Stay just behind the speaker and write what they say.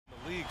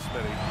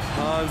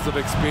tons of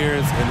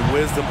experience and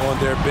wisdom on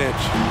their bench.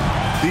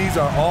 These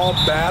are all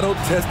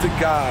battle-tested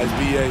guys,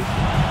 B.A.,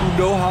 who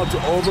know how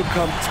to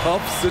overcome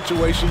tough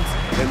situations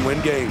and win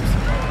games.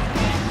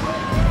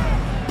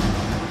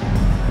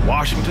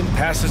 Washington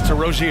passes to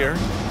Rozier.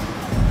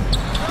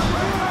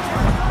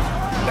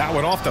 That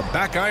one off the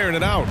back iron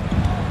and out.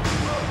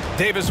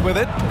 Davis with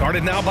it,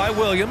 guarded now by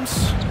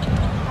Williams.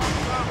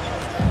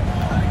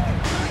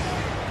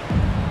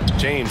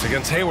 James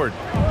against Hayward.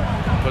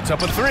 Puts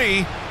up a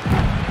three.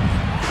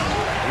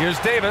 Here's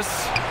Davis.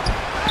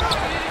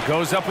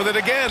 Goes up with it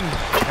again.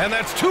 And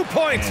that's 2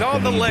 points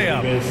on the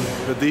layup.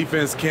 The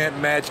defense can't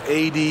match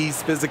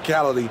AD's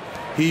physicality.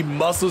 He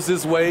muscles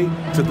his way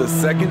to the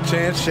second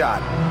chance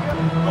shot.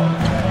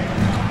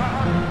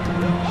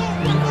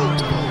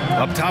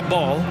 Up top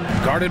Ball,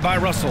 guarded by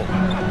Russell.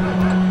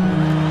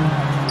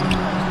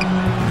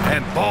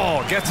 And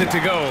Ball gets it to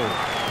go.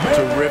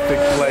 Terrific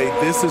play.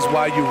 This is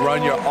why you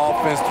run your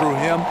offense through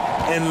him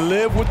and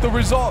live with the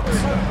results.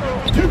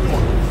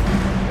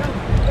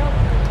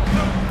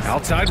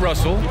 Outside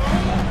Russell.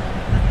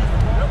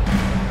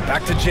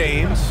 Back to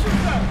James.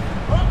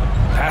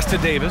 Pass to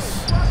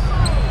Davis.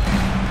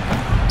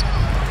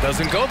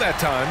 Doesn't go that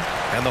time.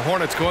 And the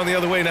Hornets going the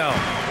other way now.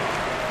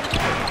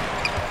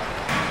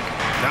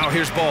 Now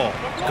here's Ball.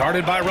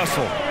 Guarded by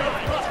Russell.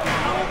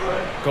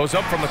 Goes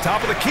up from the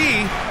top of the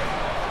key.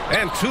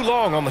 And too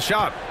long on the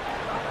shot.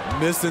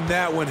 Missing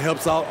that one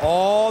helps out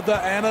all the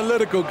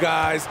analytical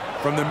guys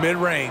from the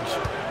mid-range.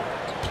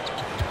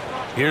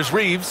 Here's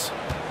Reeves.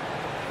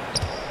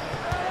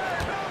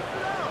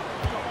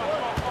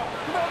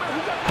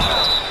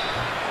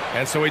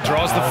 And so he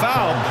draws the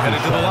foul,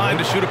 headed to the line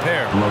to shoot a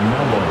pair.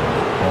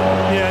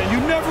 Yeah, you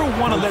never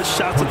want to let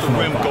shots at the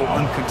rim go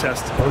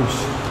uncontested.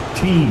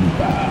 First team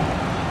foul.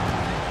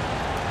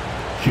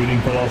 Shooting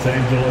for Los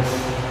Angeles,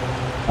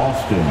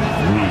 Austin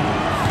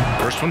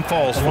Reeves. First one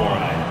falls for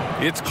him.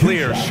 It's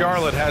clear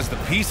Charlotte has the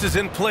pieces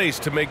in place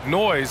to make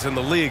noise in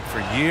the league for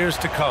years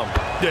to come.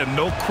 Yeah,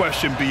 no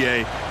question,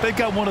 B.A. They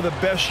got one of the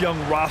best young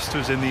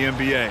rosters in the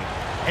NBA.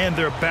 And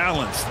they're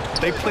balanced.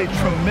 They play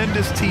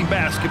tremendous team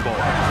basketball.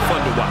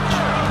 Fun to watch.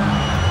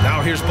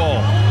 Now here's Ball.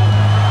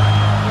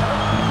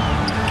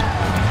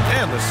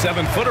 And the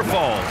 7-footer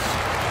falls.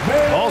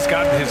 Ball's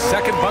gotten his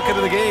second bucket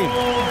of the game.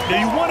 Yeah,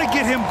 you want to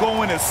get him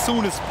going as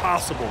soon as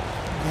possible.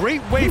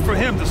 Great way for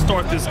him to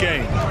start this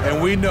game.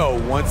 And we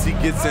know once he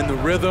gets in the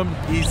rhythm,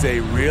 he's a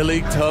really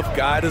tough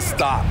guy to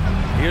stop.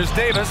 Here's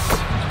Davis.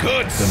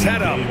 Good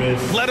setup.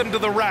 Led him to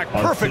the rack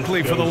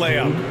perfectly for the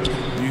layup.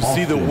 You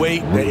see the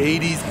weight that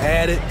AD's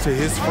added to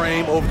his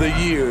frame over the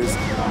years.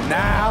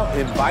 Now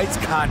invites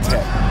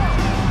contact.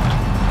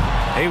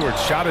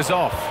 Hayward's shot is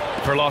off.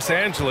 For Los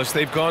Angeles,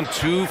 they've gone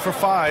 2 for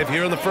 5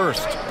 here in the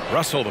first.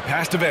 Russell, the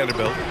pass to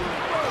Vanderbilt.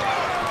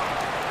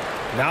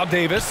 Now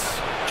Davis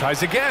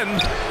tries again.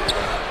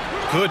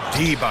 Good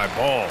D by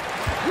Ball.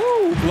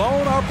 Woo,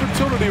 blown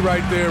opportunity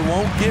right there.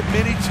 Won't get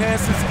many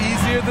chances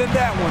easier than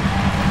that one.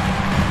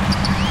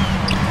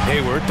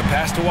 Hayward, the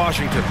pass to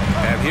Washington.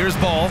 And here's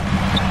Ball.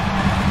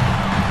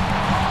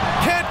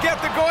 Can't get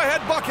the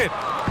go-ahead bucket.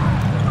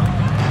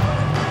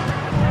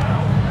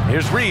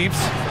 Here's Reeves.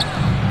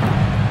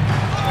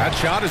 That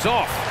shot is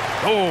off.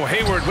 Oh,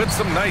 Hayward with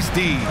some nice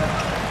D.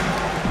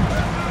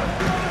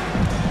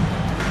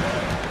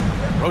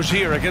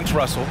 Rozier against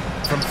Russell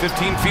from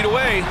 15 feet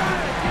away.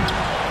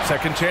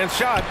 Second chance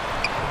shot.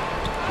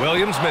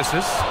 Williams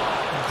misses.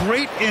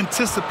 Great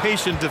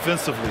anticipation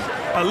defensively.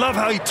 I love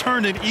how he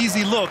turned an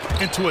easy look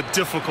into a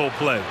difficult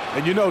play.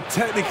 And you know,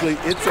 technically,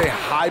 it's a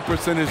high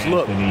percentage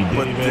look,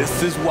 but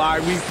this is why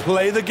we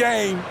play the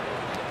game.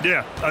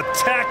 Yeah,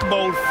 attack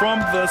mode from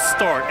the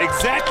start.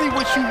 Exactly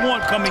what you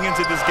want coming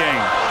into this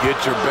game.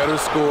 Get your better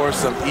score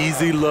some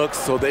easy looks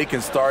so they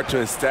can start to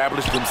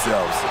establish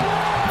themselves.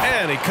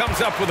 And he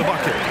comes up with a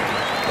bucket.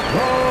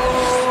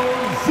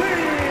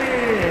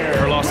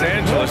 For Los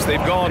Angeles,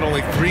 they've gone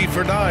only 3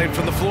 for 9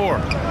 from the floor.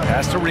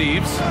 Pass to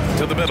Reeves,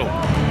 to the middle.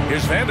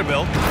 Here's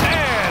Vanderbilt,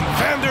 and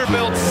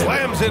Vanderbilt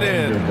slams it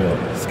in.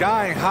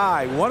 Skying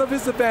high, one of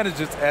his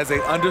advantages as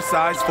an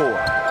undersized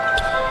forward.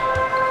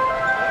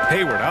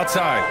 Hayward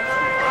outside.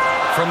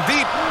 From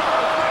deep.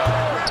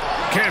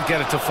 Can't get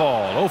it to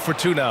fall. 0 for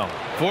 2 now.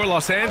 For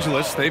Los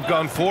Angeles, they've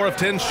gone 4 of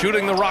 10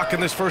 shooting the rock in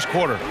this first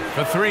quarter.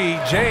 For 3,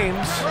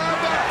 James.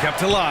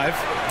 Kept alive.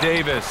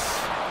 Davis.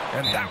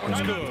 And that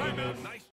one's good.